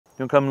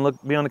You wanna come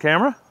and be on the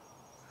camera?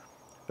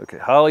 Okay,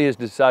 Holly has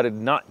decided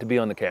not to be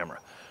on the camera.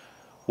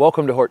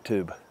 Welcome to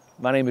HortTube.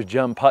 My name is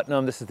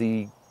Putnam. This is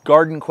the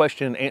garden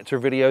question and answer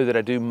video that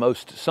I do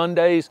most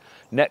Sundays.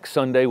 Next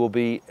Sunday will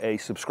be a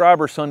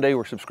subscriber Sunday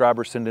where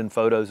subscribers send in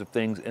photos of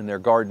things in their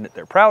garden that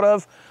they're proud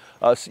of.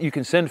 So you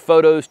can send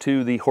photos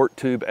to the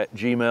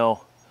HortTube@gmail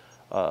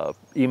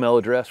email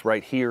address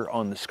right here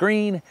on the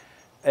screen.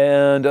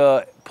 And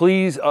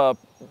please,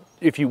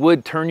 if you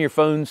would, turn your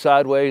phone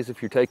sideways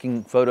if you're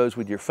taking photos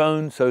with your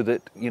phone so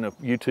that,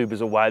 YouTube is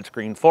a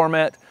widescreen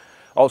format.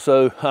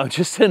 Also,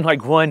 just send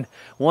like one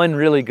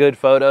really good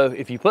photo.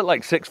 If you put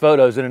like 6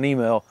 photos in an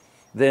email,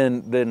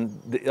 then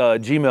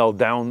Gmail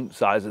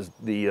downsizes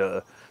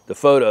the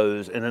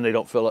photos, and then they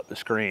don't fill up the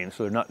screen.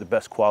 So they're not the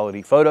best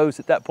quality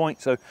photos at that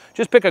point. So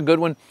just pick a good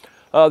one.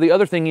 The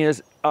other thing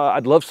is,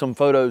 I'd love some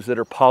photos that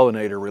are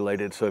pollinator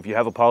related. So if you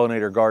have a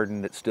pollinator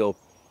garden that still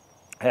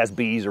has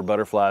bees or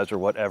butterflies or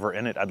whatever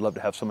in it, I'd love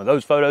to have some of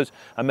those photos.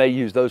 I may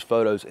use those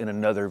photos in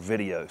another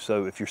video.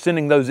 So if you're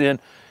sending those in,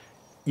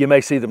 you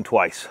may see them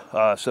twice.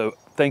 So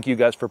thank you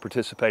guys for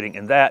participating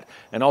in that.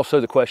 And also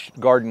the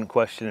garden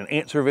question and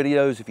answer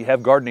videos. If you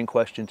have gardening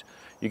questions,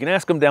 you can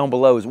ask them down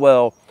below as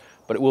well,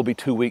 but it will be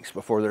 2 weeks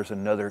before there's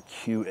another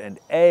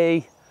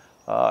Q&A.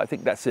 I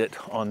think that's it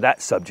on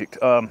that subject.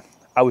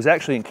 I was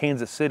actually in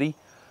Kansas City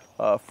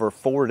for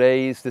 4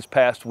 days this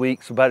past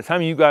week. So by the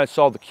time you guys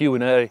saw the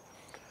Q&A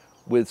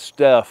with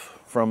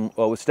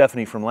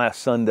Stephanie from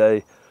last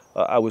Sunday,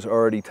 I was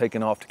already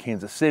taken off to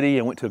Kansas City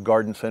and went to a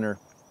garden center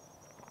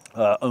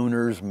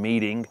owners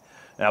meeting.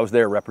 And I was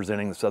there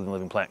representing the Southern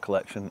Living Plant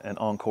Collection and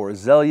Encore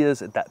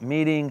Azaleas at that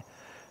meeting.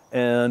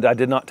 And I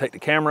did not take the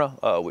camera,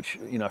 which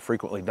I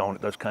frequently don't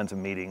at those kinds of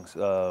meetings.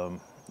 But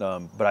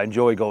I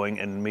enjoy going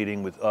and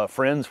meeting with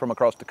friends from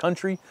across the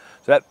country.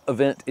 So that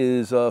event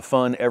is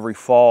fun every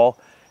fall.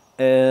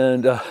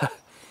 And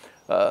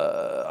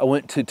I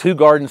went to 2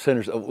 garden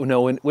centers.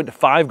 No, went to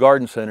 5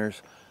 garden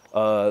centers.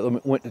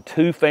 Went to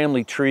 2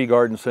 family tree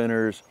garden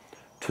centers,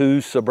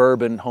 2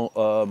 suburban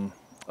home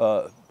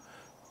and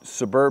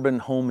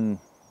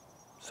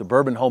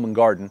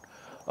garden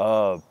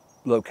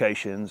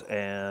locations,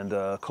 and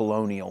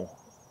Colonial,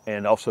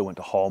 and also went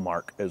to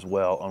Hallmark as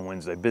well on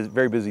Wednesday.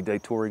 Very busy day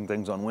touring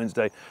things on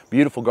Wednesday.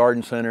 Beautiful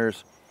garden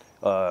centers.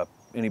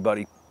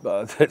 Anybody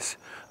that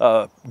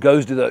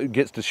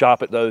gets to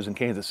shop at those in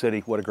Kansas City,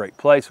 what a great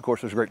place. Of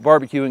course, there's a great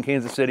barbecue in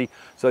Kansas City.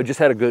 So I just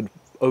had a good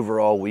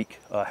overall week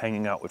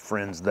hanging out with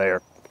friends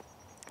there.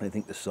 I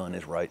think the sun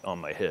is right on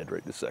my head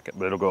right this second,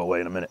 but it'll go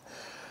away in a minute.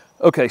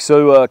 Okay,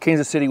 so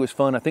Kansas City was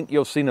fun. I think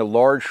you'll seen a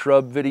large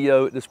shrub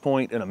video at this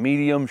point and a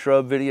medium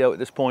shrub video at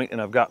this point,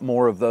 and I've got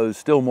more of those,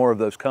 still more of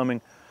those coming.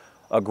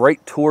 A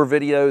great tour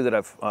video that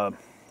I've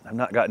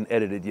not gotten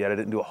edited yet. I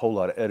didn't do a whole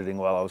lot of editing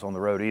while I was on the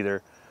road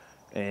either.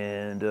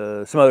 And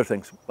some other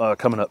things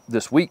coming up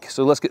this week.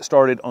 So let's get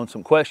started on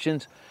some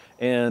questions,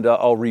 and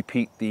I'll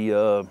repeat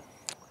the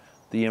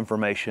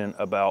information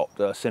about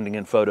sending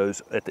in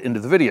photos at the end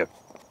of the video.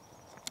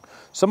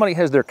 Somebody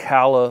has their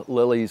calla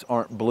lilies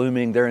aren't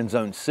blooming. They're in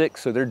zone 6,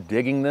 so they're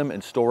digging them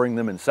and storing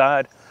them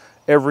inside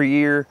every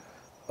year.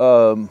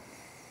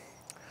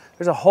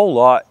 There's a whole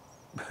lot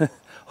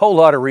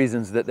of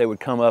reasons that they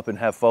would come up and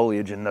have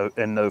foliage and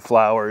no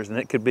flowers, and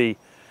it could be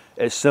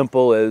as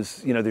simple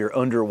as they're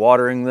under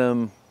watering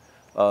them.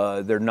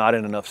 They're not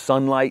in enough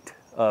sunlight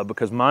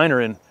because mine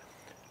are in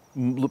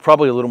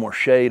probably a little more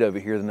shade over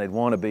here than they'd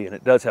want to be, and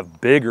it does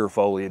have bigger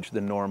foliage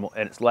than normal,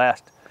 and it's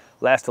last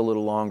a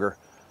little longer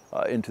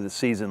into the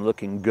season,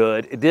 looking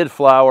good. It did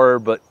flower,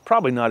 but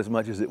probably not as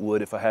much as it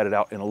would if I had it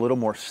out in a little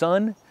more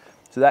sun.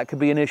 So that could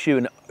be an issue,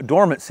 and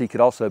dormancy could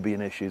also be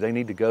an issue. They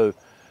need to go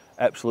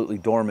absolutely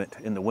dormant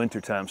in the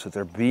wintertime. So if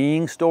they're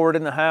being stored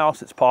in the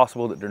house, it's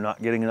possible that they're not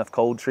getting enough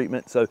cold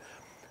treatment. So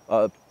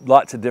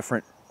lots of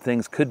different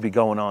things could be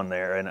going on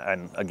there.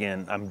 And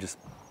again, I'm just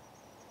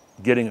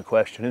getting a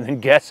question and then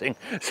guessing.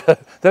 So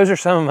those are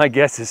some of my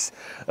guesses.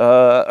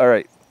 All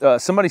right.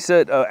 Somebody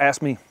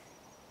asked me,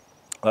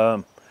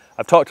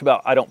 I've talked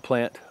about I don't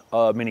plant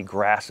many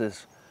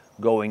grasses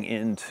going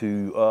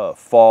into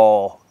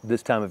fall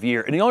this time of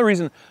year. And the only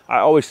reason I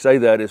always say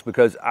that is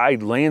because I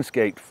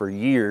landscaped for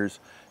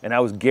years and I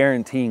was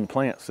guaranteeing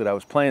plants that I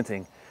was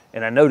planting.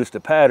 And I noticed a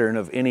pattern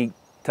of any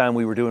time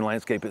we were doing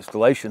landscape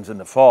installations in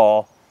the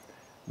fall,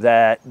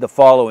 that the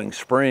following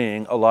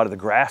spring, a lot of the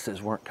grasses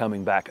weren't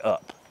coming back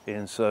up.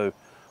 And so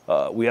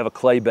we have a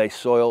clay-based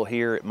soil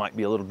here. It might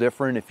be a little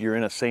different if you're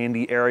in a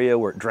sandy area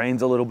where it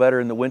drains a little better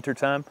in the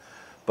wintertime.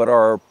 But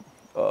our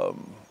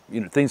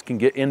things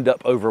can end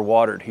up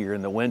overwatered here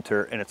in the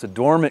winter, and it's a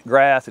dormant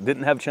grass. It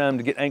didn't have time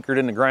to get anchored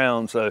in the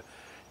ground, so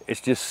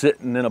it's just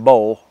sitting in a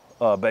bowl,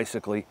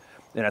 basically.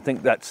 And I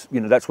think that's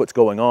what's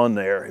going on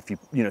there. If you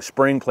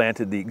spring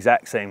planted the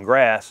exact same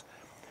grass,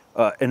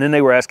 and then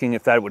they were asking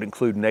if that would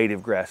include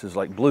native grasses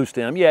like blue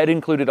stem. Yeah, it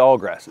included all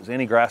grasses.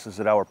 Any grasses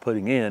that I were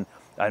putting in,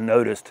 I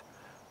noticed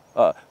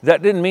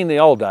that didn't mean they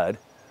all died.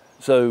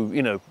 So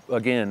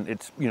again,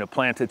 it's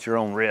plant at your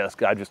own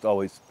risk. I just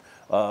always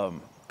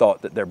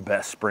thought that they're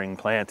best spring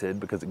planted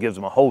because it gives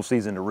them a whole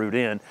season to root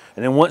in.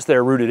 And then once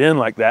they're rooted in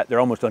like that, they're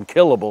almost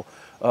unkillable.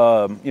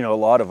 You know,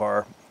 a lot of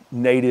our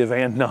native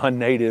and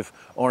non-native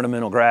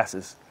ornamental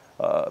grasses,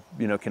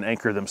 you know, can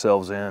anchor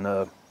themselves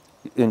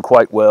in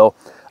quite well.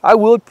 I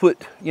would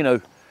put, you know,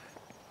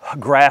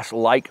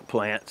 grass-like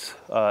plants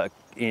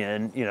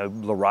in, you know,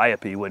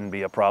 liriope wouldn't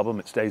be a problem.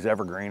 It stays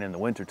evergreen in the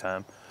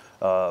wintertime.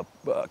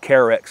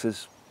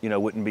 Carexes, you know,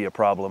 wouldn't be a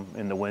problem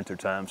in the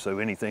wintertime. So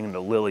anything in the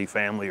lily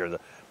family or the,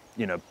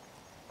 you know,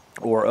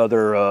 or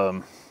other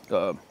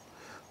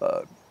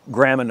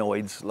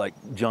graminoids like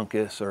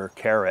juncus or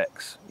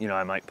carex, you know,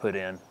 I might put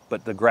in.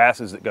 But the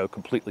grasses that go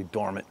completely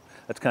dormant,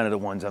 that's kind of the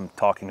ones I'm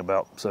talking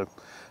about. So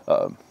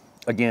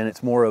again,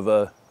 it's more of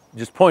a,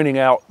 just pointing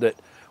out that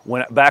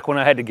back when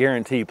I had to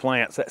guarantee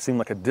plants, that seemed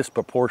like a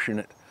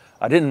disproportionate.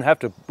 I didn't have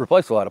to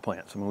replace a lot of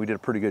plants. I mean, we did a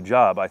pretty good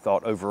job, I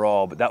thought,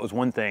 overall, but that was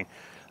one thing.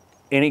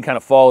 Any kind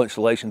of fall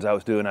installations I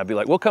was doing, I'd be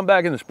like, we'll come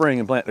back in the spring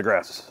and plant the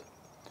grasses.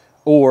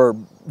 Or,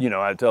 you know,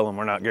 I'd tell them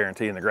we're not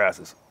guaranteeing the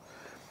grasses.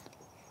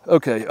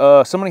 Okay,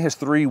 somebody has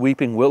 3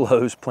 weeping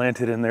willows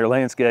planted in their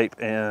landscape,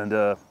 and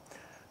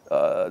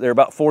they're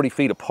about 40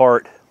 feet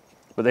apart,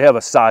 but they have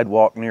a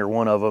sidewalk near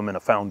one of them and a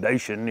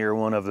foundation near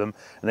one of them,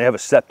 and they have a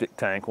septic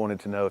tank. Wanted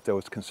to know if there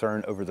was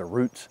concern over the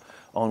roots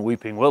on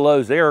weeping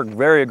willows. They are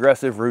very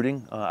aggressive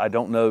rooting. I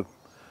don't know,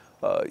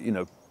 you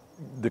know,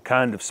 the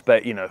kind of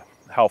space, you know,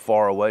 how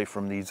far away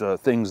from these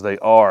things they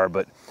are,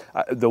 but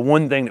the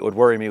one thing that would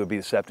worry me would be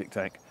the septic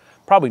tank.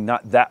 Probably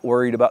not that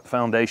worried about the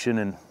foundation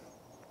and,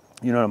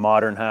 you know, a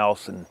modern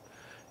house, and,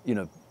 you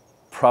know,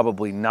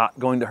 probably not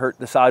going to hurt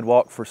the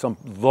sidewalk for some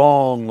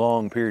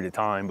long period of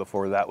time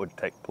before that would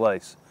take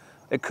place.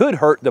 It could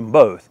hurt them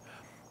both,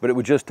 but it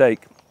would just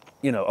take,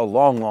 you know, a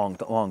long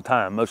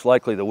time. Most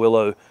likely the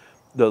willow,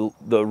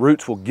 the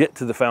roots will get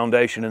to the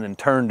foundation and then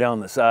turn down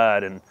the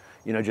side and,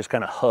 you know, just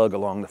kind of hug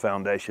along the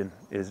foundation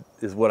is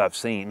what I've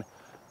seen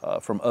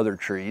from other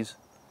trees.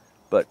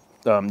 But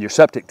your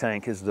septic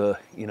tank is the,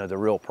 you know, the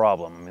real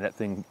problem. I mean, that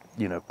thing,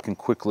 you know, can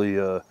quickly,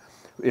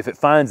 if it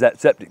finds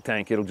that septic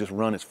tank, it'll just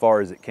run as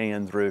far as it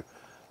can through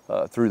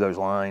those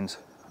lines.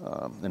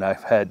 And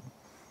I've had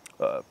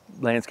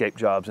landscape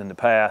jobs in the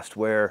past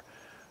where,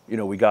 you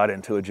know, we got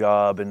into a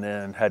job and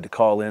then had to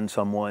call in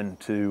someone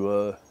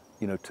to,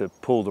 you know, to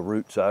pull the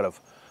roots out of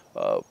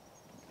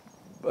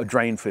a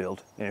drain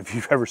field. And if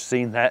you've ever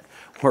seen that,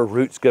 where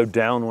roots go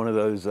down one of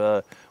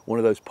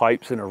those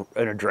pipes in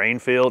a drain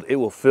field, it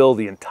will fill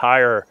the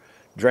entire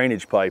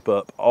drainage pipe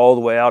up all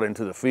the way out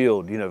into the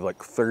field, you know,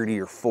 like 30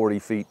 or 40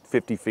 feet,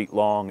 50 feet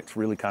long. It's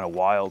really kind of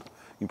wild.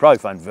 You can probably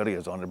find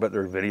videos on it, but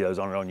there are videos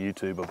on it on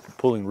YouTube of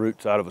pulling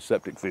roots out of a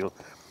septic field.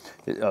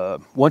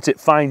 Once it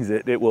finds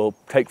it, it will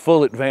take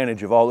full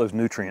advantage of all those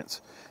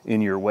nutrients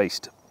in your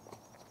waste.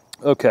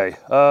 Okay,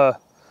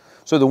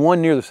 so the one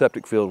near the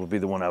septic field would be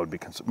the one I would be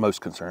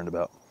most concerned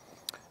about.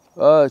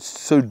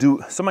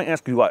 Somebody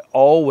asked, do I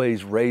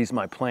always raise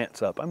my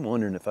plants up? I'm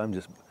wondering if I'm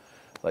just,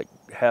 like,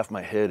 half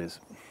my head is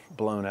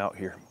blown out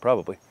here,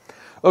 probably.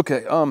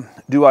 Okay,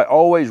 do I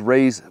always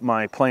raise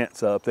my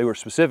plants up? They were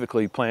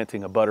specifically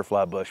planting a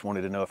butterfly bush,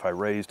 wanted to know if I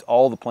raised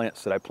all the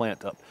plants that I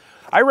plant up.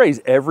 I raise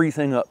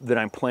everything up that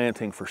I'm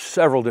planting for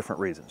several different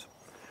reasons.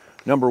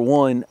 Number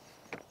one,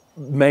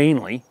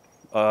 mainly,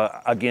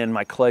 again,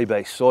 my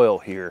clay-based soil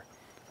here.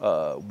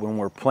 When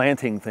we're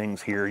planting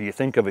things here, you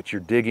think of it,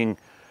 you're digging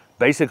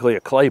basically a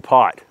clay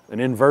pot, an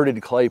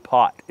inverted clay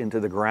pot into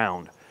the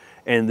ground.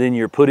 And then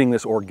you're putting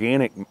this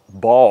organic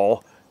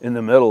ball in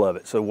the middle of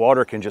it, so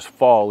water can just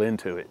fall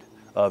into it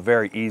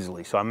very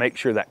easily. So I make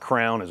sure that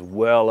crown is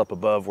well up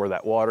above where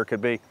that water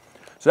could be.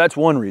 So that's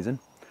one reason.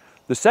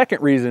 The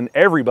second reason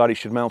everybody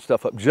should mount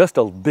stuff up just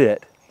a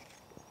bit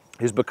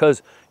is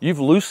because you've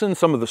loosened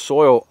some of the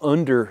soil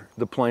under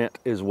the plant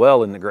as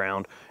well in the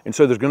ground, and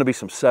so there's going to be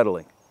some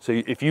settling. So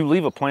if you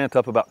leave a plant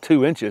up about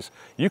 2 inches,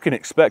 you can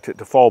expect it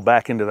to fall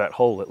back into that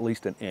hole at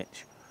least an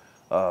inch,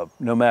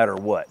 no matter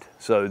what.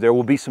 So there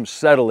will be some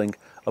settling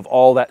of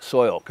all that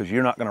soil because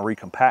you're not going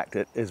to recompact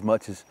it as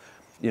much as,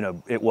 you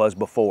know, it was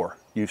before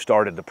you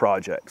started the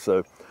project.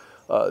 So,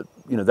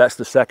 you know, that's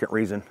the second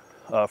reason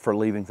for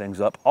leaving things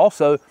up.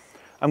 Also,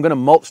 I'm going to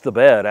mulch the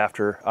bed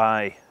after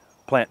I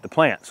plant the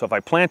plant. So if I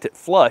plant it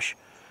flush,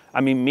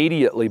 I'm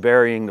immediately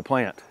burying the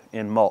plant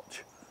in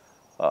mulch.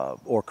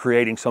 Or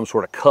creating some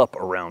sort of cup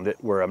around it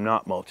where I'm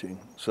not mulching.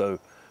 So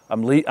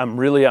I'm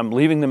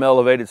leaving them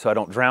elevated so I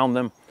don't drown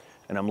them,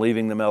 and I'm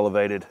leaving them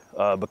elevated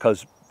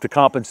because to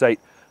compensate,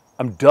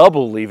 I'm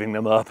double leaving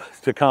them up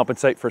to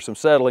compensate for some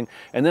settling,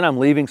 and then I'm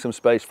leaving some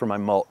space for my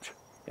mulch.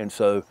 And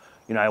so,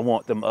 you know, I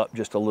want them up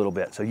just a little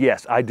bit. So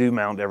yes, I do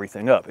mound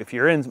everything up. If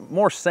you're in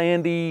more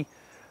sandy,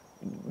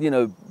 you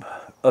know,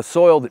 a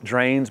soil that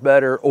drains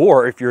better,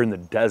 or if you're in the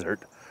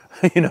desert,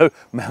 you know,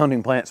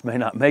 mounding plants may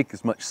not make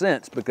as much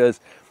sense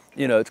because,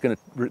 you know,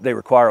 they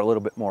require a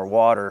little bit more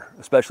water,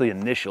 especially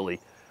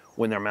initially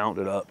when they're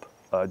mounted up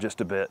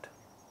just a bit.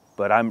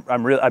 But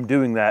I'm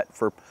doing that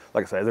for,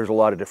 like I say, there's a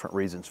lot of different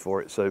reasons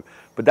for it. So,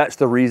 but that's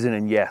the reason.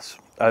 And yes,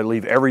 I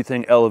leave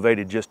everything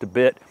elevated just a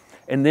bit.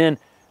 And then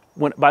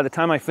by the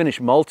time I finish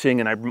mulching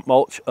and I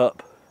mulch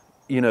up,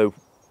 you know,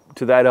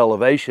 to that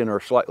elevation or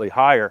slightly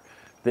higher,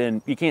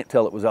 then you can't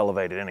tell it was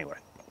elevated anyway.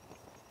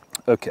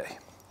 Okay.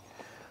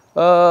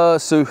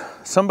 So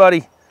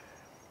somebody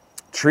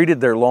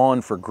treated their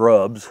lawn for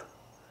grubs.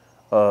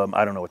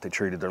 I don't know what they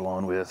treated their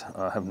lawn with.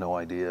 I have no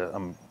idea.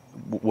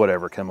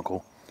 Whatever,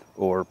 chemical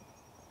or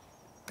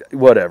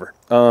whatever.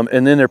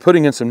 And then they're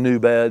putting in some new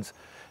beds,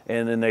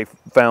 and then they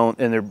found,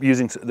 and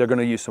they're going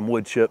to use some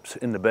wood chips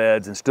in the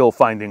beds and still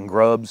finding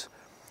grubs,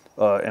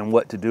 and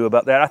what to do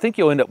about that. I think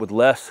you'll end up with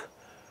less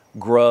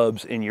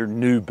grubs in your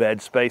new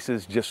bed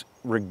spaces, just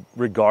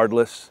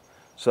regardless.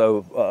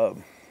 So,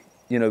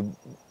 you know,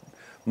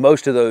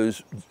 most of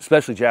those,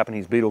 especially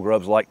Japanese beetle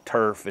grubs, like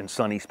turf and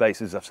sunny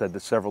spaces. I've said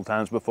this several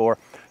times before.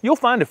 You'll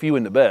find a few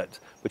in the beds,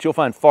 but you'll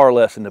find far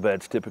less in the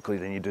beds typically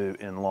than you do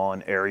in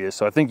lawn areas.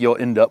 So I think you'll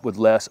end up with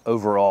less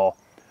overall,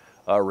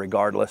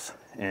 regardless.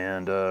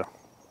 And,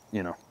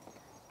 you know,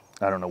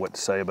 I don't know what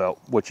to say about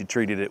what you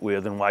treated it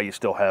with and why you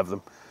still have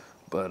them.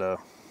 But,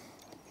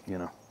 you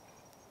know,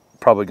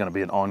 probably going to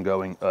be an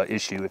ongoing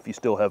issue if you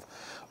still have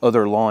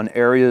other lawn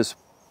areas.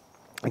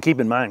 And keep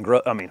in mind,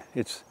 I mean,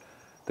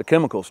 the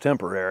chemical's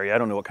temporary. I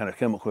don't know what kind of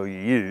chemical you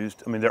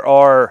used. I mean, there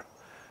are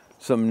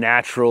some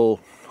natural,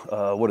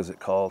 what is it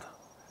called?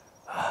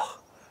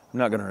 I'm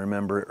not going to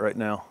remember it right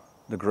now.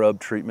 The grub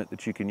treatment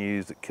that you can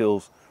use that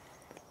kills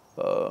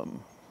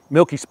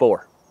milky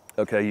spore.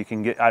 Okay, you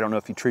can get, I don't know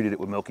if you treated it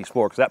with milky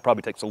spore, because that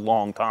probably takes a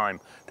long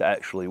time to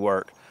actually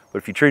work. But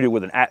if you treat it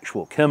with an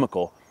actual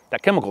chemical,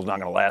 that chemical's not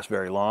going to last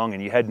very long.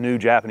 And you had new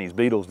Japanese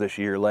beetles this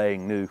year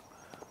laying new,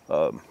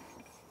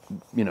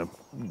 you know,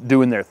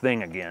 doing their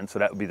thing again. So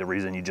that would be the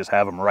reason you just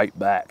have them right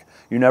back.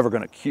 You're not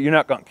going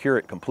to cure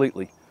it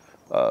completely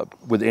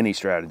with any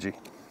strategy,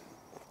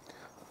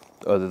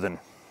 other than,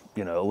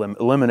 you know,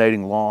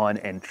 eliminating lawn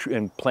and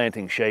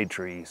planting shade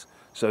trees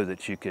so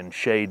that you can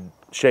shade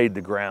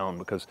the ground,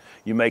 because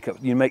you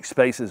make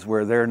spaces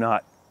where they're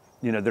not,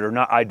 you know, that are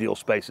not ideal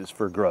spaces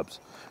for grubs,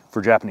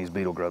 for Japanese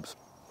beetle grubs.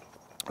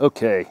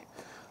 Okay,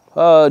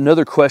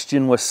 another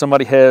question was,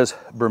 somebody has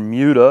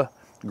Bermuda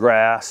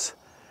grass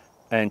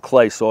and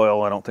clay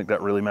soil. I don't think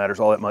that really matters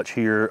all that much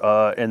here.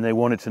 And they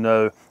wanted to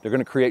know, they're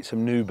going to create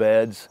some new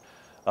beds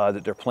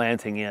that they're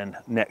planting in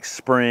next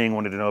spring.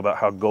 Wanted to know about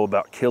how to go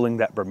about killing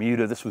that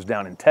Bermuda. This was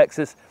down in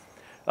Texas.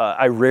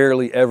 I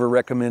rarely ever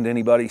recommend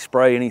anybody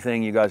spray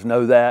anything. You guys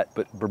know that,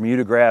 but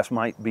Bermuda grass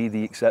might be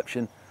the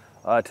exception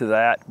to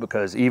that,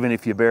 because even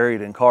if you bury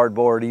it in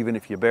cardboard, even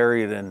if you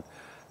bury it in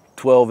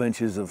 12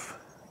 inches of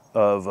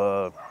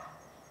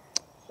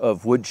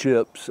wood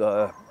chips,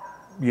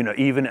 you know,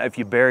 even if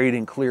you bury it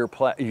in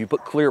you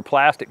put clear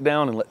plastic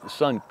down and let the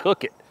sun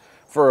cook it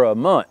for a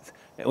month,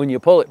 and when you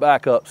pull it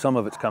back up, some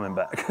of it's coming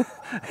back.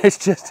 It's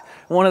just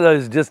one of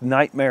those just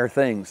nightmare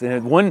things.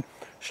 And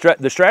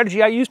the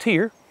strategy I used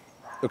here,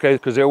 okay,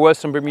 because there was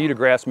some Bermuda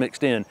grass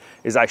mixed in,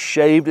 is I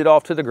shaved it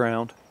off to the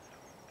ground,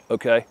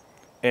 okay,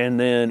 and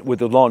then with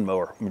the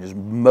lawnmower, I mean, just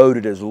mowed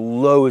it as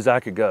low as I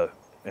could go.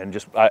 And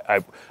just,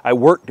 I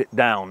worked it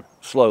down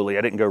slowly.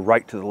 I didn't go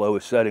right to the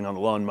lowest setting on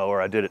the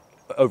lawnmower. I did it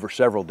over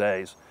several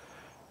days.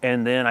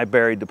 And then I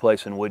buried the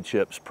place in wood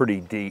chips pretty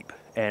deep,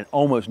 and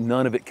almost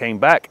none of it came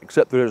back,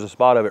 except there's a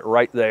spot of it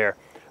right there.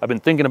 I've been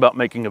thinking about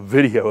making a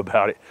video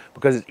about it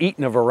because it's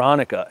eating a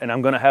Veronica, and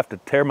I'm gonna have to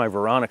tear my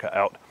Veronica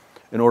out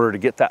in order to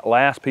get that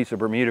last piece of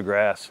Bermuda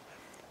grass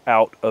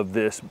out of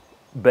this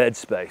bed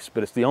space.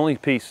 But it's the only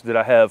piece that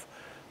I have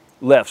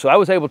left. So I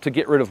was able to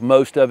get rid of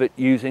most of it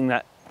using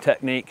that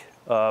technique.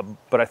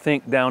 But I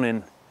think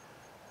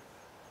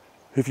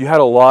if you had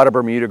a lot of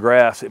Bermuda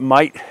grass, it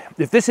might,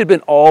 if this had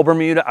been all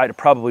Bermuda, I'd have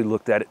probably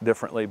looked at it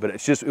differently. But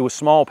it was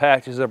small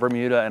patches of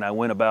Bermuda, and I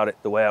went about it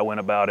the way I went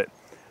about it.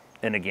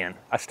 And again,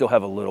 I still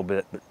have a little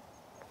bit, but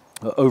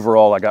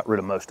overall I got rid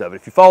of most of it.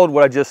 If you followed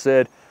what I just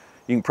said,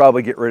 you can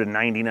probably get rid of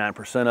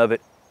 99% of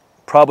it.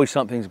 Probably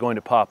something's going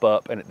to pop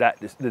up, and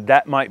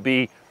that might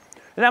be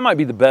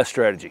the best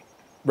strategy.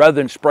 Rather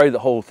than spray the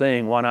whole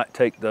thing, why not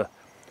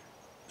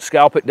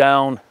scalp it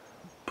down,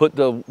 put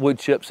the wood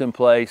chips in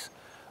place,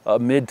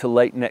 mid to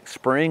late next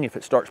spring. If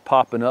it starts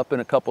popping up in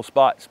a couple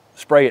spots,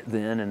 spray it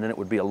then, and then it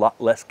would be a lot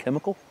less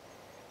chemical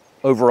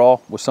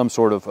overall with some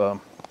sort of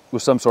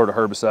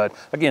herbicide.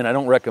 Again, I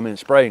don't recommend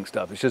spraying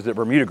stuff. It's just that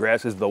Bermuda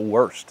grass is the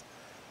worst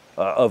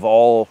of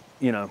all,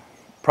 you know,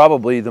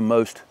 probably the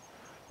most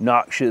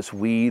noxious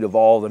weed of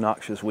all the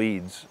noxious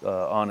weeds,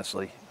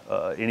 honestly.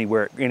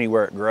 Anywhere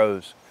it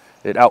grows,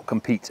 it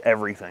outcompetes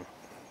everything.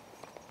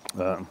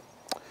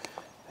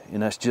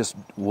 And that's just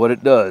what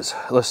it does.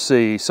 Let's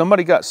see,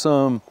 somebody got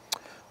some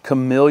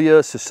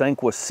Camellia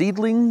sasanqua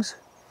seedlings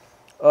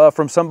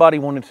from somebody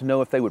wanted to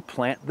know if they would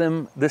plant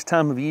them this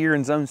time of year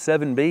in Zone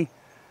 7B.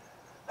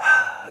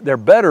 They're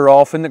better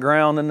off in the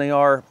ground than they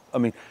are. I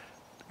mean,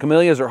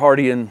 camellias are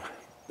hardy in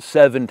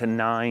 7 to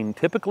 9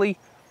 typically.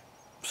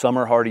 Some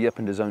are hardy up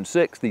into Zone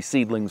 6. These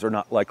seedlings are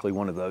not likely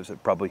one of those. They're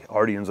probably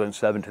hardy in Zone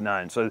 7 to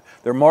 9. So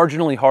they're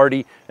marginally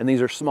hardy, and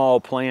these are small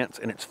plants,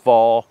 and it's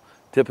fall.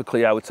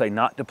 Typically, I would say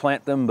not to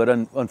plant them, but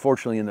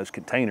unfortunately in those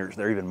containers,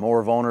 they're even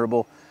more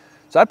vulnerable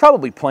So I'd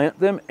probably plant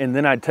them, and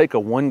then I'd take like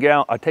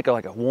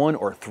a 1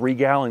 or 3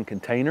 gallon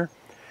container,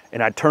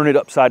 and I'd turn it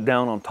upside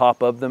down on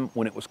top of them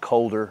when it was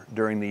colder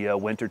during the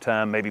winter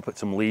time. Maybe put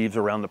some leaves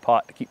around the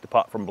pot to keep the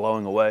pot from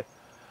blowing away,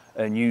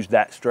 and use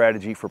that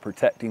strategy for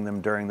protecting them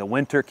during the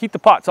winter. Keep the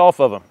pots off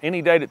of them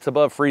any day that's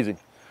above freezing.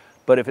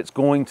 But if it's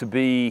going to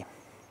be,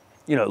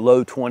 you know,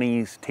 low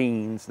 20s,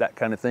 teens, that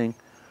kind of thing,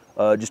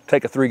 just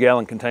take a 3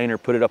 gallon container,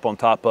 put it up on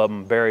top of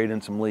them, bury it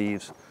in some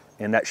leaves,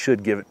 and that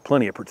should give it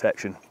plenty of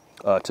protection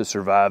to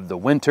survive the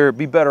winter.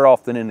 Be better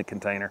off than in the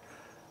container.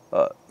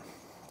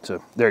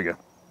 So there you go.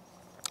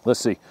 Let's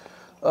see.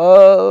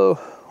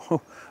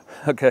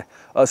 Okay.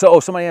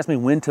 Somebody asked me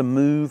when to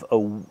move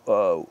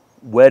a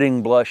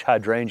wedding blush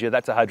hydrangea.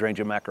 That's a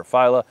hydrangea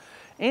macrophylla.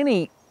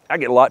 I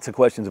get lots of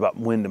questions about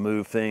when to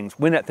move things.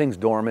 When that thing's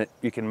dormant,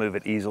 you can move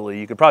it easily.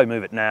 You could probably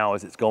move it now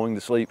as it's going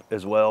to sleep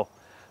as well.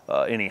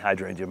 Any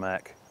hydrangea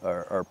mac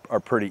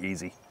are pretty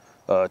easy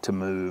to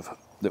move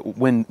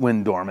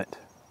when dormant.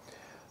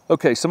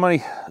 Okay,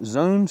 somebody,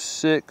 zone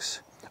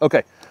 6.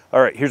 Okay,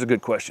 all right, here's a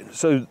good question.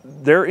 So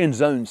they're in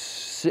zone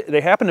 6. They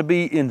happen to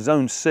be in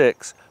zone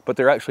 6, but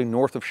they're actually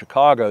north of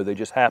Chicago. They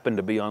just happen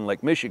to be on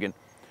Lake Michigan.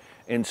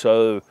 And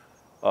so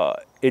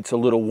it's a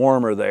little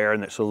warmer there,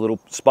 and it's a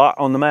little spot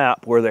on the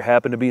map where they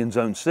happen to be in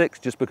zone 6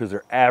 just because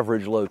their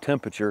average low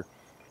temperature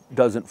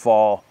doesn't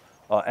fall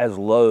as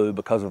low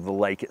because of the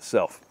lake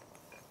itself.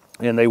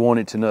 And they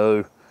wanted to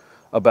know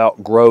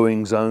about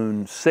growing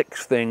zone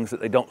 6 things that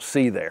they don't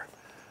see there.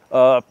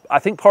 I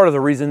think part of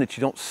the reason that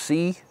you don't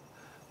see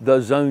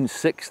the zone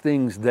 6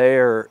 things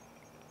there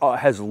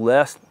has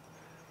less.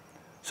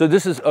 So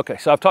this is, okay,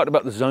 so I've talked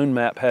about the zone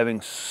map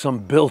having some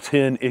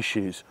built-in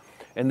issues,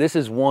 and this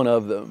is one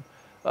of them.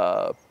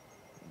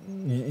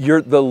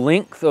 The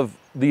length of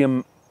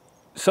the,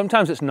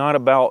 sometimes it's not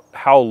about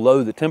how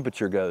low the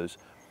temperature goes.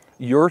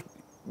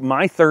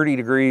 My 30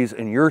 degrees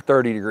and your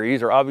 30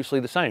 degrees are obviously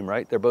the same,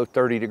 right? They're both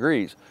 30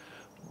 degrees,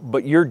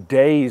 but your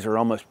days are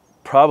almost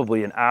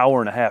probably an hour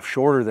and a half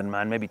shorter than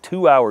mine, maybe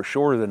 2 hours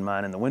shorter than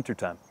mine in the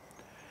wintertime.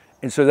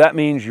 And so that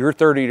means your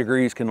 30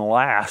 degrees can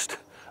last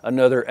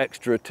another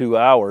extra 2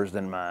 hours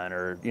than mine,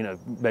 or, you know,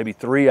 maybe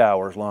 3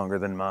 hours longer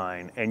than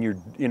mine. And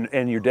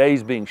your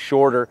days being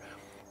shorter,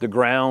 the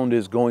ground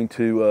is going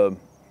to,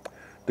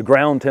 the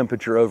ground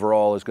temperature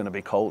overall is going to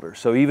be colder.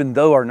 So even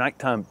though our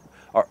nighttime,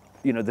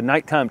 the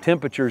nighttime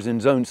temperatures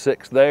in zone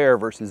 6 there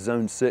versus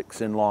zone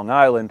 6 in Long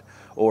Island,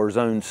 or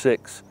zone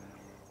 6,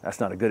 that's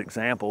not a good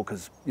example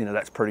because, you know,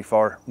 that's pretty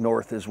far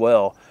north as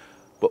well.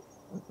 But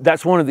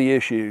that's one of the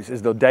issues,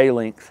 is the day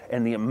length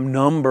and the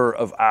number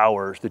of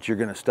hours that you're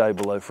going to stay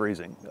below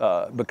freezing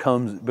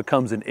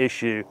becomes an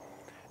issue,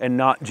 and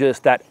not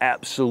just that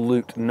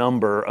absolute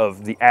number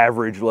of the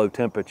average low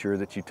temperature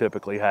that you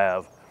typically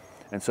have.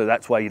 And so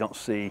that's why you don't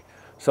see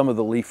some of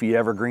the leafy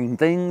evergreen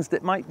things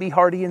that might be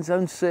hardy in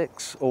zone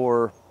 6,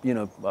 or, you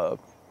know,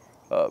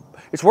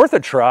 it's worth a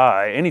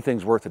try.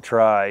 Anything's worth a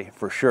try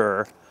for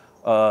sure.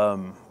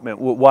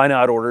 Why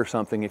not order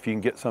something if you can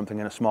get something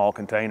in a small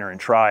container and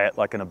try it,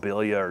 like an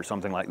abelia or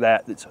something like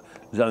that that's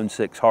zone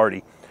 6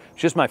 hardy.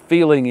 It's just my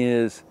feeling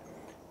is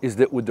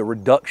that with the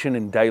reduction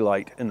in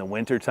daylight in the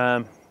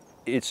wintertime,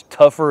 it's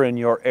tougher in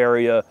your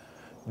area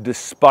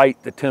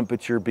despite the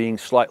temperature being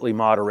slightly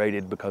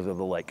moderated because of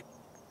the lake.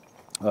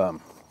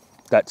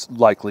 That's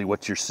likely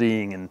what you're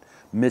seeing and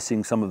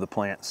missing some of the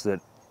plants that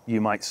you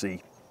might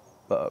see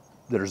that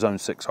are zone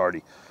 6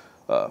 hardy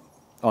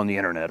on the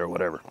internet or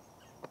whatever.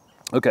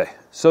 Okay,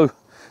 so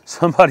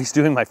somebody's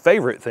doing my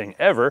favorite thing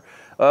ever.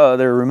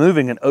 They're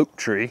removing an oak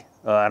tree.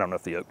 I don't know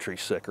if the oak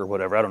tree's sick or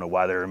whatever. I don't know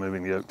why they're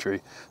removing the oak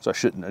tree, so I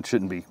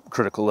shouldn't be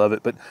critical of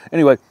it. But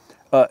anyway,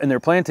 and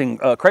they're planting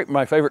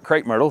my favorite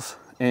crepe myrtles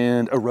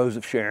and a rose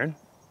of Sharon,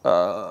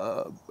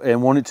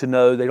 and wanted to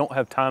know, they don't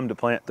have time to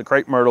plant the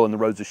crepe myrtle and the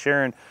rose of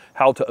Sharon,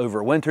 how to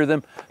overwinter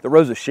them. The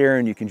rose of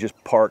Sharon you can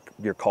just park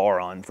your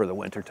car on for the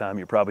winter time.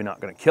 You're probably not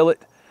going to kill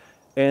it.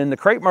 And the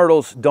crepe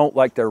myrtles don't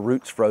like their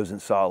roots frozen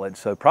solid.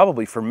 So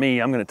probably for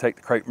me, I'm going to take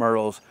the crepe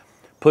myrtles,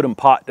 put them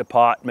pot to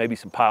pot, maybe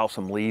pile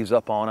some leaves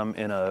up on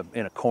them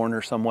in a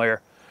corner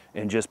somewhere,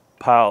 and just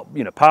pile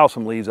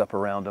some leaves up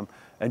around them,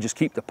 and just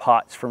keep the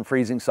pots from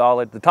freezing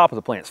solid. The top of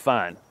the plant's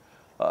fine,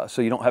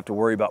 so you don't have to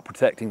worry about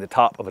protecting the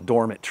top of a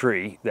dormant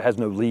tree that has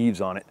no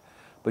leaves on it,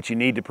 but you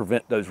need to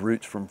prevent those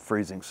roots from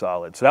freezing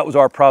solid. So that was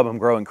our problem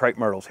growing crepe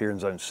myrtles here in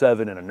zone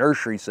 7 in a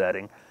nursery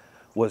setting,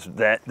 was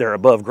that they're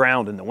above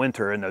ground in the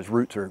winter and those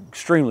roots are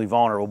extremely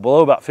vulnerable.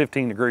 Below about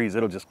 15 degrees,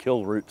 it'll just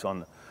kill roots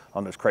on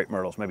those crepe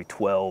myrtles, maybe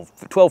 12,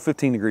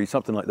 15 degrees,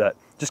 something like that.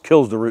 Just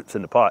kills the roots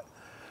in the pot.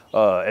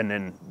 And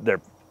then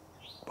they're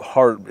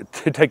hard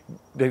to take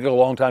a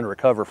long time to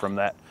recover from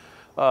that.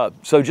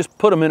 So just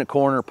put them in a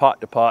corner,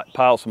 pot to pot,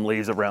 pile some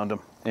leaves around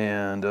them,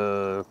 and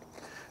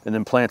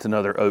then plant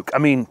another oak. I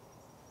mean,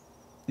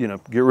 you know,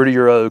 get rid of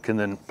your oak and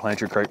then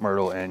plant your crepe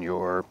myrtle and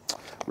your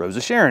rose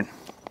of Sharon.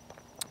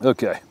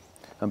 Okay.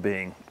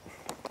 You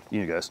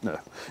guys know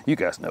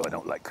I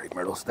don't like crepe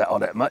myrtles all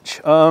that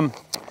much.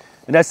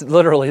 And that's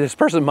literally, this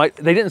person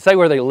they didn't say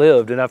where they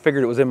lived, and I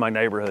figured it was in my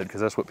neighborhood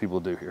because that's what people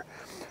do here.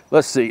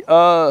 Let's see,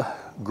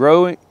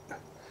 growing,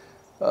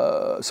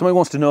 somebody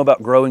wants to know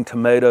about growing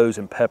tomatoes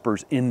and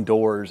peppers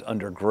indoors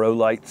under grow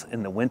lights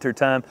in the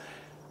wintertime.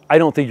 I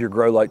don't think your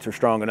grow lights are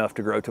strong enough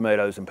to grow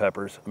tomatoes and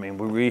peppers. I mean,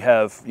 we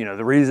have, you know,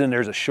 the reason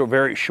there's a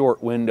very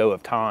short window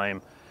of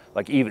time,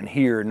 like even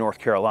here in North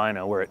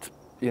Carolina, where it's,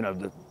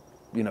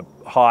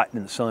 hot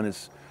and the sun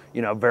is,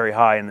 very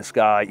high in the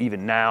sky.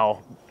 Even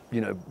now,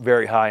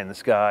 very high in the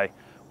sky,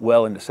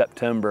 well into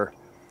September.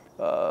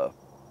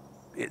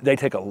 They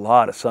take a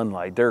lot of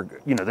sunlight.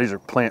 These are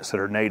plants that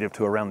are native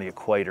to around the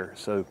equator.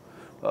 So,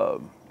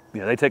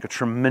 they take a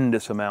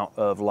tremendous amount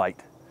of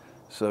light.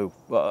 So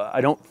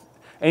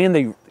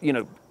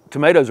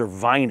tomatoes are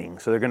vining,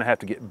 so they're going to have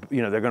to get,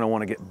 they're going to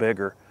want to get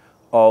bigger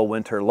all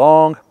winter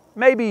long.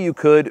 Maybe you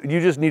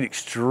just need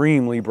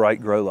extremely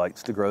bright grow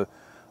lights to grow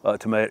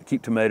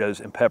keep tomatoes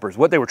and peppers.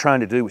 What they were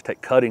trying to do was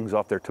take cuttings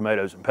off their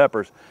tomatoes and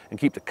peppers and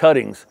keep the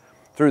cuttings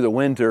through the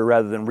winter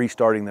rather than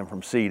restarting them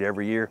from seed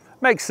every year.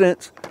 Makes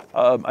sense.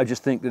 I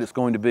just think that it's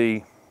going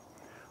to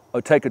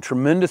take a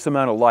tremendous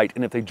amount of light,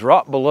 and if they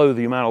drop below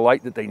the amount of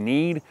light that they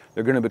need,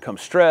 they're going to become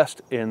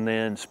stressed, and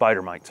then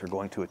spider mites are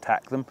going to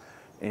attack them.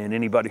 And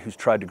anybody who's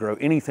tried to grow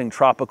anything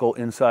tropical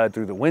inside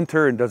through the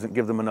winter and doesn't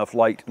give them enough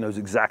light knows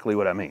exactly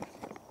what I mean.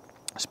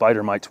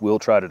 Spider mites will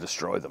try to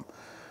destroy them.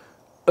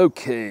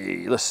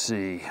 Okay, let's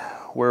see.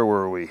 Where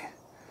were we?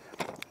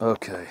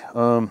 Okay.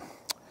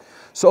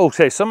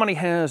 Somebody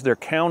has their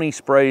county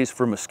sprays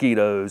for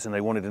mosquitoes, and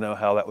they wanted to know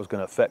how that was going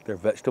to affect their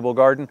vegetable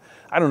garden.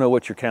 I don't know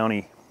what the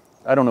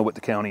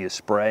county is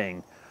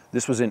spraying.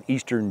 This was in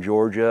eastern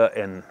Georgia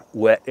and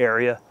wet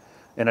area,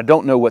 and I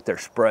don't know what they're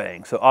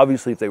spraying. So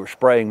obviously if they were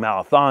spraying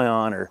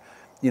malathion or,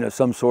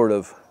 some sort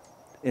of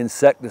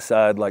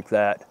insecticide like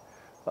that,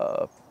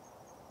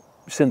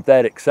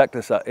 synthetic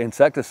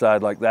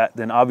insecticide like that,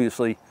 then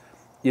obviously,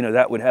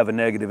 that would have a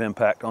negative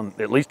impact on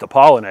at least the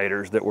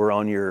pollinators that were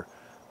on your,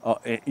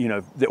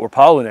 that were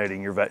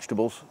pollinating your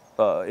vegetables.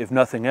 If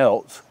nothing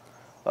else,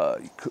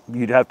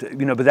 you'd have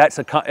to, but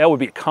that would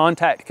be a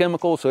contact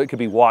chemical, so it could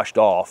be washed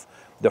off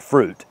the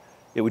fruit.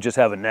 It would just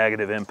have a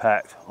negative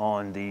impact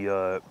on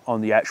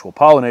the actual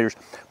pollinators.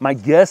 My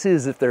guess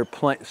is if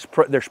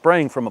they're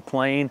spraying from a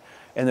plane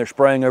and they're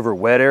spraying over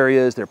wet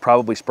areas, they're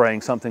probably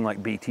spraying something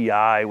like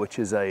BTI, which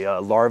is a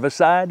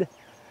larvicide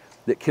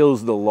that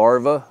kills the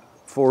larva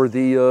for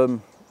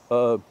the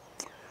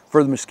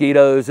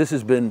mosquitoes. This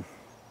has been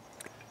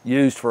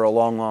used for a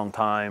long, long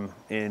time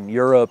in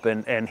Europe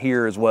and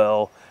here as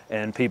well,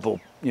 and people,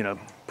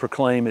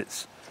 proclaim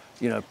its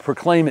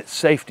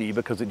safety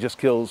because it just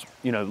kills,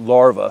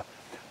 larvae.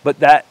 But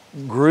that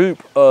group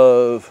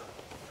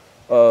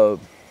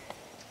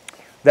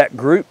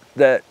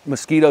that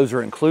mosquitoes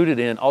are included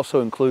in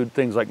also include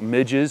things like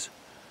midges,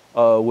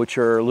 which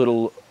are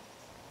little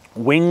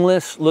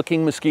wingless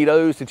looking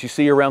mosquitoes that you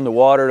see around the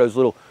water, those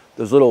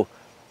little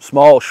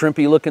small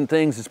shrimpy looking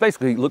things. It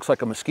basically looks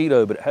like a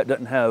mosquito, but it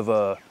doesn't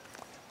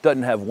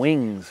have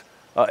wings.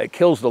 It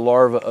kills the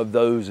larvae of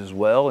those as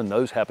well, and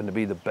those happen to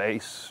be the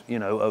base,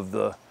 of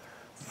the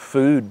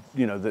food,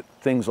 that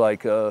things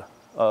like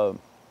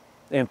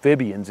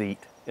amphibians eat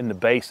in the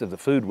base of the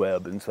food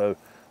web. And so,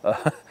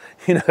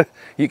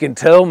 you can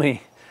tell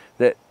me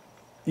that,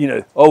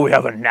 we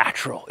have a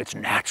natural. It's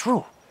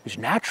natural. It's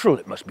natural.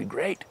 It must be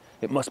great.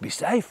 It must be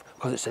safe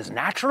because it says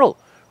natural,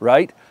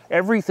 right?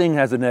 Everything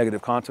has a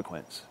negative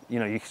consequence.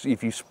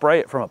 If you spray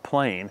it from a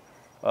plane,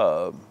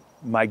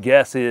 my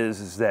guess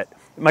is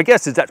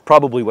that's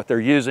probably what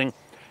they're using,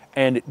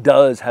 and it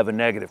does have a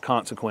negative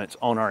consequence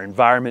on our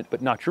environment,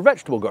 but not your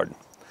vegetable garden.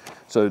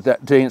 So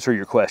that, to answer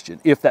your question,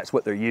 if that's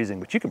what they're using,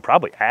 but you can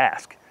probably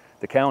ask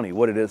the county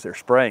what it is they're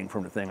spraying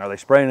from the thing. Are they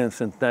spraying a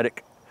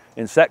synthetic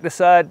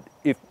insecticide?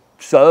 If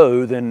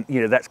so, then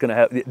that's going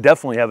to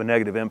definitely have a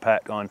negative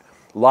impact on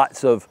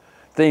lots of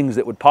things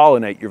that would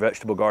pollinate your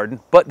vegetable garden.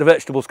 But the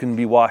vegetables can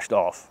be washed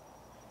off,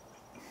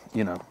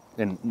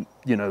 and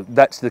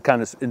that's the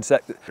kind of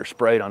insect that are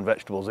sprayed on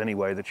vegetables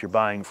anyway that you're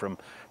buying from,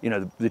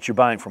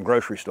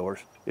 grocery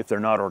stores if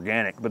they're not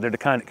organic. But they're the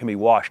kind that can be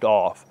washed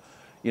off,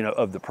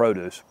 of the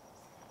produce.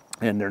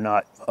 And they're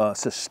not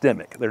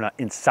systemic. They're not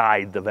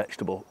inside the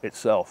vegetable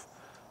itself.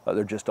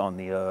 They're just on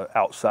the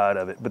outside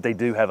of it. But they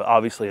do have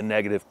obviously a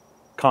negative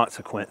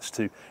consequence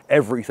to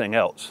everything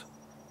else.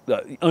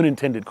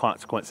 Unintended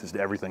consequences to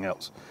everything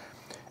else.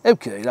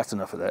 Okay, that's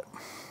enough of that.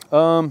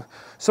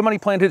 Somebody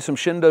planted some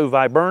Shindo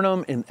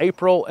viburnum in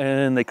April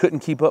and they couldn't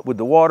keep up with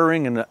the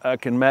watering, and I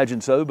can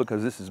imagine so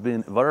because this has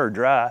been very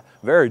dry,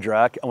 very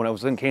dry. When I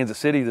was in Kansas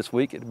City this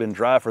week, it had been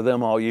dry for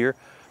them all year.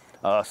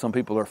 Some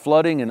people are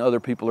flooding and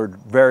other people are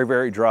very,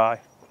 very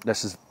dry.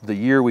 This is the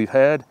year we've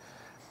had.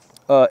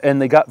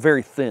 And they got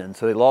very thin,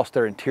 so they lost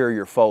their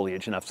interior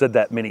foliage. And I've said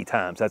that many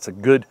times. That's a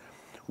good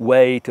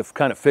way to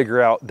kind of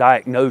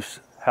diagnose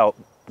how,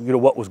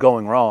 what was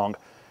going wrong.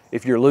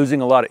 If you're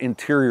losing a lot of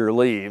interior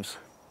leaves,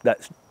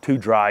 that's too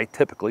dry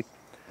typically.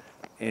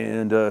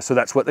 And so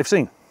that's what they've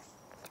seen.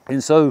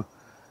 And so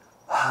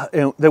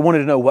And they wanted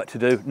to know what to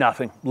do.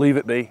 Nothing. Leave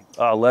it be.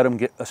 Let them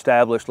get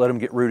established. Let them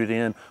get rooted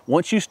in.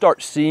 Once you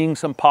start seeing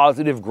some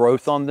positive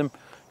growth on them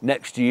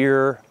next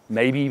year,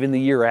 maybe even the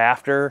year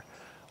after,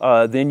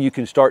 then you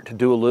can start to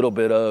do a little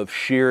bit of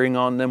shearing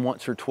on them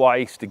once or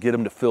twice to get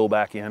them to fill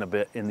back in a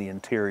bit in the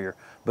interior.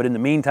 But in the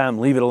meantime,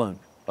 leave it alone.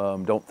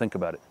 Don't think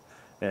about it.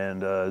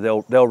 And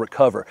they'll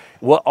recover.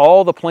 What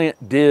all the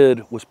plant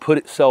did was put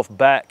itself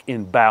back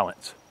in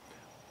balance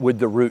with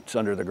the roots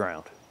under the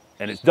ground.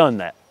 And it's done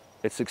that.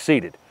 It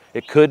succeeded.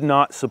 It could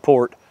not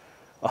support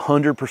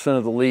 100%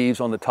 of the leaves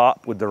on the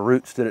top with the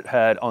roots that it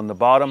had on the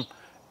bottom,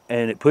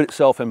 and it put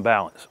itself in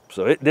balance.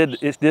 So it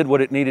did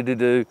what it needed to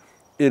do.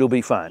 It'll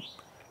be fine.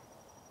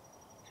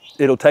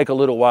 It'll take a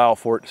little while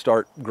for it to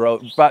start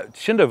growing.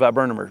 Shindo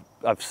viburnum are,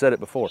 I've said it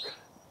before,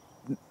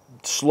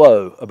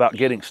 slow about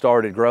getting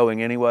started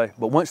growing anyway.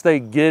 But once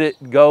they get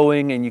it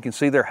going and you can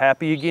see they're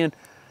happy again,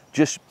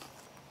 just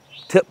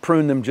tip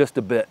prune them just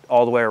a bit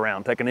all the way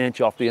around. Take an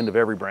inch off the end of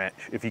every branch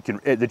if you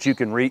can, that you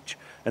can reach,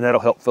 and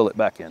that'll help fill it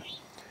back in.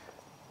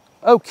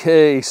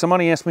 Okay,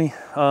 somebody asked me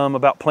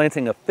about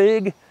planting a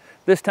fig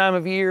this time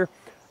of year.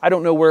 I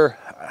don't know where,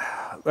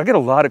 I get a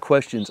lot of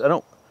questions.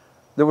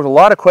 There was a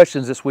lot of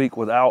questions this week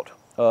without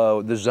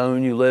the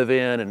zone you live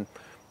in, and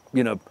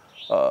you know,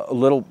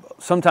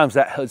 sometimes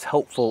that is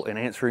helpful in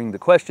answering the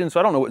question.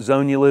 So I don't know what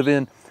zone you live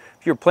in.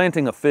 If you're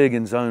planting a fig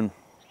in zone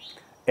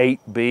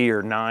 8B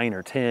or 9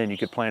 or 10, you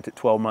could plant it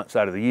 12 months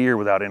out of the year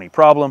without any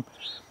problem.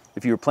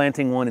 If you're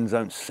planting one in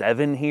zone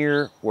 7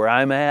 here, where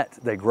I'm at,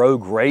 they grow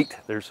great.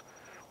 There's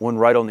one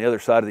right on the other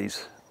side of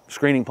these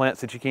screening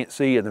plants that you can't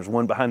see, and there's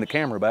one behind the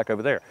camera back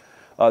over there.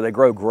 They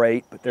grow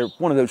great, but they're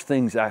one of those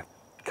things I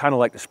kind of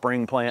like the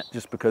spring plant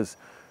just because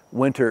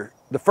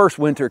the first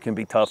winter can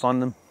be tough on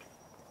them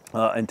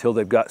until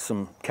they've got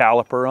some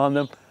caliper on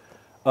them.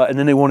 And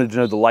then they wanted to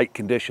know the light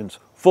conditions.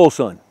 Full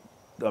sun.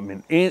 I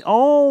mean, in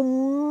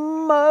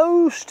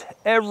almost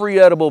every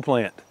edible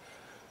plant,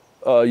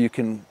 you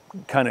can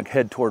kind of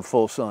head toward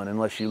full sun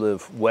unless you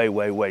live way,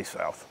 way, way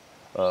south.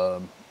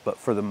 But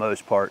for the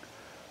most part,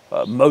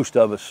 most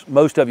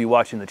of you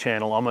watching the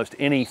channel, almost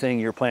anything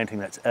you're planting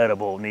that's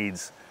edible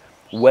needs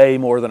way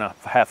more than a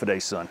half a day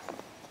sun.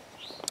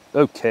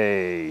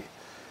 Okay.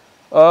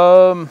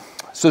 So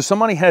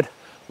somebody had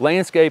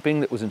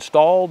landscaping that was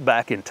installed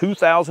back in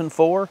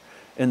 2004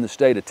 in the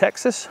state of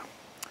Texas.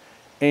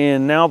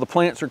 And now the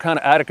plants are kind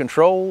of out of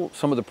control.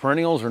 Some of the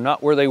perennials are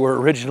not where they were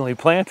originally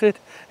planted.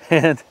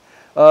 And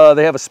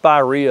they have a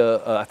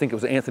spirea, I think it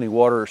was Anthony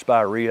Water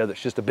spirea,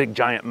 that's just a big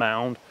giant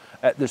mound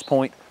at this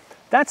point.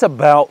 That's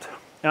about,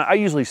 now I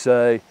usually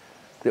say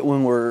that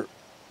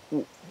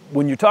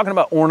when you're talking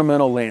about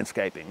ornamental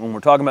landscaping, when we're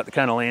talking about the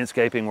kind of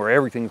landscaping where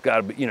everything's got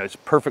to be, you know, it's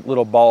perfect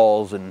little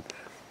balls and,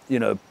 you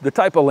know, the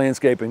type of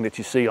landscaping that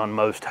you see on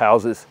most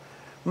houses,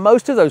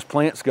 most of those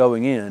plants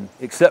going in,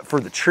 except for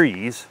the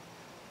trees,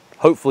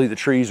 hopefully the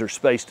trees are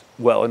spaced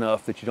well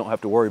enough that you don't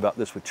have to worry about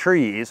this with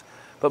trees,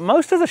 but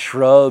most of the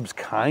shrubs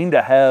kind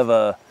of have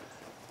a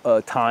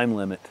time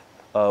limit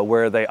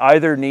where they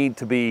either need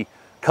to be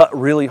cut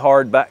really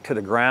hard back to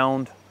the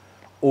ground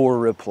or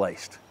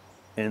replaced.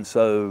 And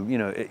so, you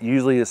know, it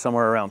usually is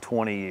somewhere around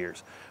 20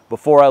 years.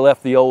 Before I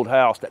left the old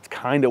house, that's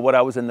kind of what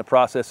I was in the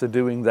process of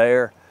doing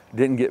there.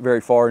 Didn't get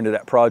very far into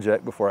that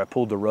project before I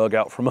pulled the rug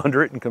out from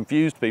under it and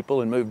confused people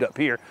and moved up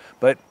here.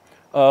 But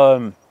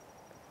that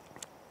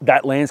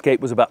landscape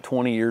was about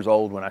 20 years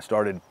old when I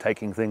started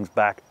taking things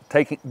back,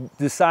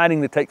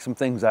 deciding to take some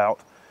things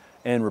out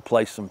and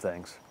replace some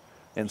things.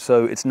 And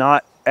so it's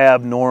not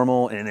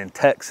abnormal, and in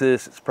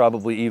Texas, it's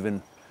probably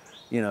even,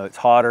 you know, it's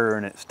hotter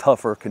and it's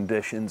tougher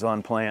conditions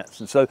on plants.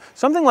 And so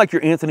something like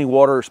your Anthony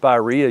Water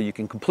spirea, you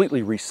can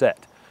completely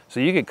reset. So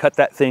you can cut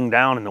that thing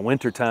down in the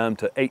wintertime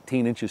to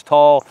 18 inches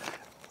tall,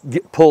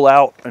 pull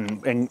out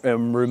and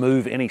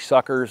remove any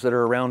suckers that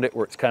are around it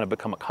where it's kind of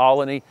become a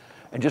colony,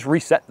 and just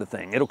reset the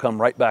thing. It'll come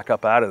right back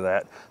up out of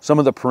that. Some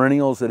of the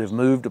perennials that have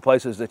moved to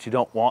places that you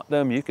don't want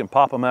them, you can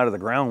pop them out of the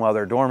ground while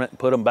they're dormant and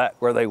put them back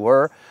where they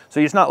were. So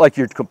it's not like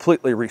you're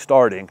completely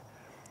restarting,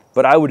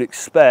 but I would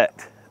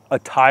expect a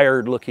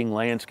tired looking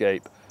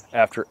landscape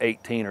after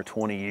 18 or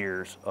 20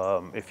 years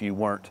if you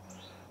weren't,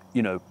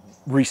 you know,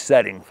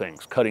 resetting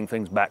things, cutting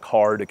things back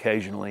hard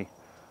occasionally,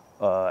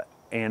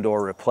 and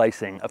or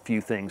replacing a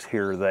few things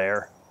here or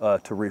there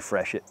to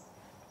refresh it.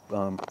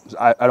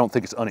 I don't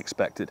think it's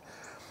unexpected.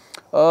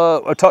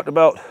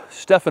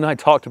 Steph and I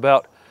talked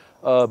about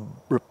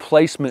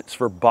replacements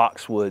for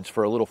boxwoods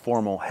for a little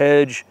formal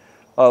hedge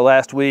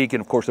last week.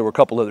 And of course, there were a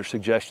couple other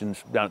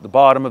suggestions down at the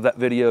bottom of that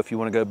video if you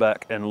want to go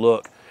back and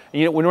look.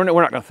 And, you know, we're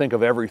not going to think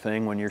of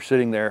everything when you're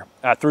sitting there.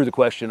 I threw the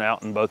question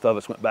out and both of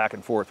us went back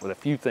and forth with a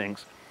few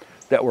things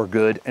that were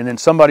good. And then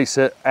somebody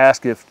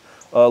asked if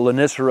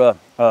Lanicera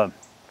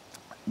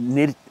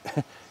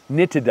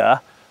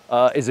nitida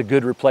is a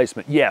good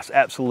replacement. Yes,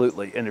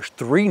 absolutely. And there's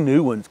 3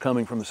 new ones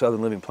coming from the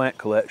Southern Living Plant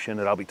Collection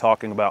that I'll be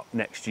talking about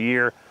next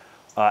year.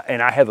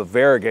 And I have a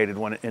variegated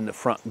one in the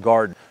front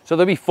garden. So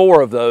there'll be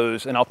 4 of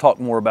those, and I'll talk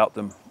more about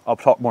them. I'll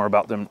talk more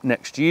about them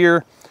next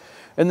year.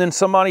 And then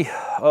somebody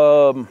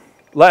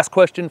last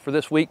question for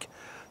this week.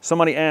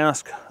 Somebody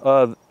asked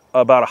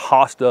about a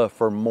hosta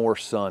for more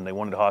sun. They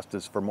wanted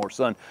hostas for more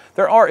sun.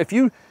 There are, if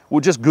you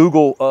will just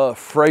Google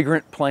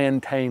fragrant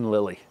plantain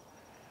lily,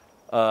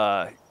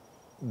 and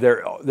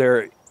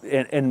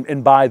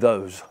buy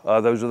those.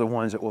 Those are the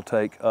ones that will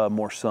take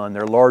more sun.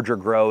 They're larger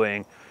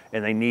growing,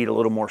 and they need a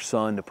little more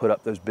sun to put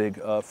up those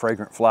big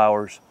fragrant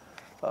flowers.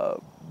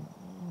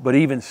 But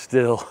even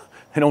still,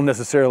 they don't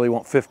necessarily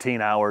want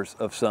 15 hours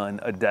of sun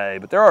a day.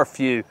 But there are a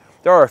few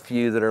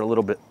that are a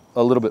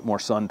little bit more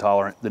sun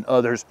tolerant than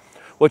others.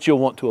 What you'll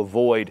want to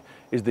avoid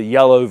is the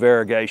yellow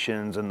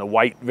variegations and the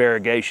white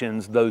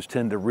variegations. Those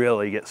tend to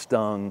really get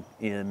stung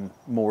in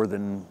more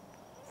than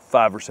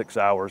 5 or 6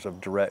 hours of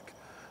direct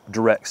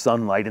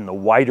sunlight. And the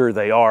whiter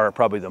they are,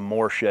 probably the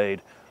more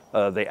shade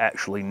they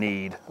actually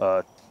need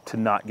to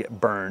not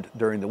get burned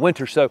during the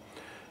winter. So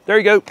there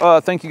you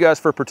go. Thank you guys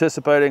for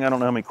participating. I don't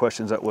know how many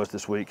questions that was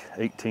this week,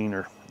 18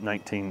 or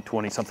 19,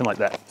 20, something like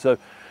that. So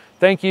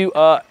thank you.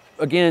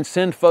 Again,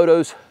 send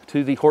photos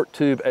to the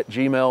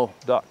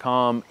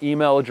HortTube@gmail.com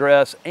email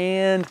address.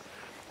 And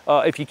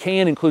if you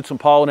can, include some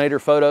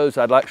pollinator photos.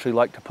 I'd actually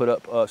like to put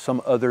up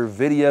some other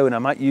video, and I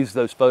might use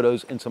those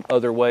photos in some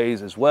other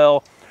ways as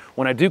well.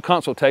 When I do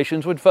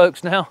consultations with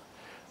folks now,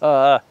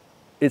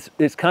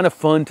 it's kind of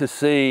fun to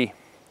see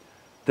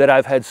that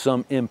I've had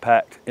some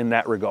impact in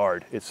that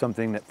regard. It's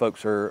something that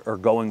folks are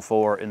going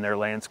for in their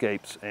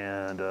landscapes,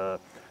 and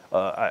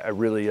I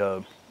really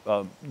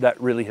that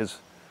really has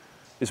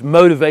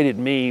motivated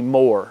me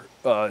more.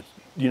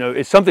 You know,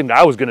 it's something that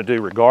I was going to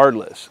do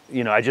regardless.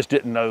 You know, I just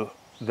didn't know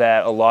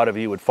that a lot of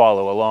you would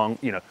follow along.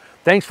 You know,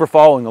 thanks for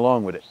following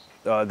along with it.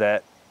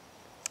 That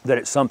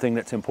it's something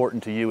that's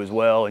important to you as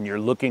well, and you're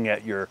looking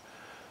at your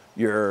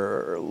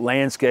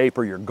landscape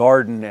or your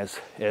garden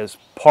as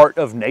part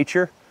of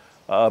nature,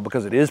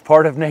 because it is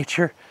part of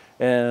nature,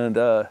 and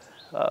that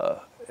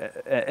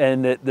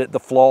the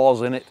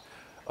flaws in it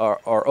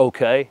are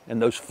okay,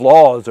 and those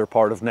flaws are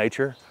part of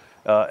nature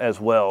as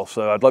well.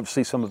 So I'd love to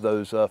see some of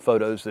those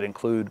photos that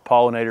include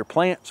pollinator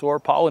plants or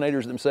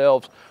pollinators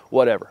themselves,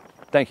 whatever.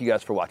 Thank you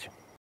guys for watching.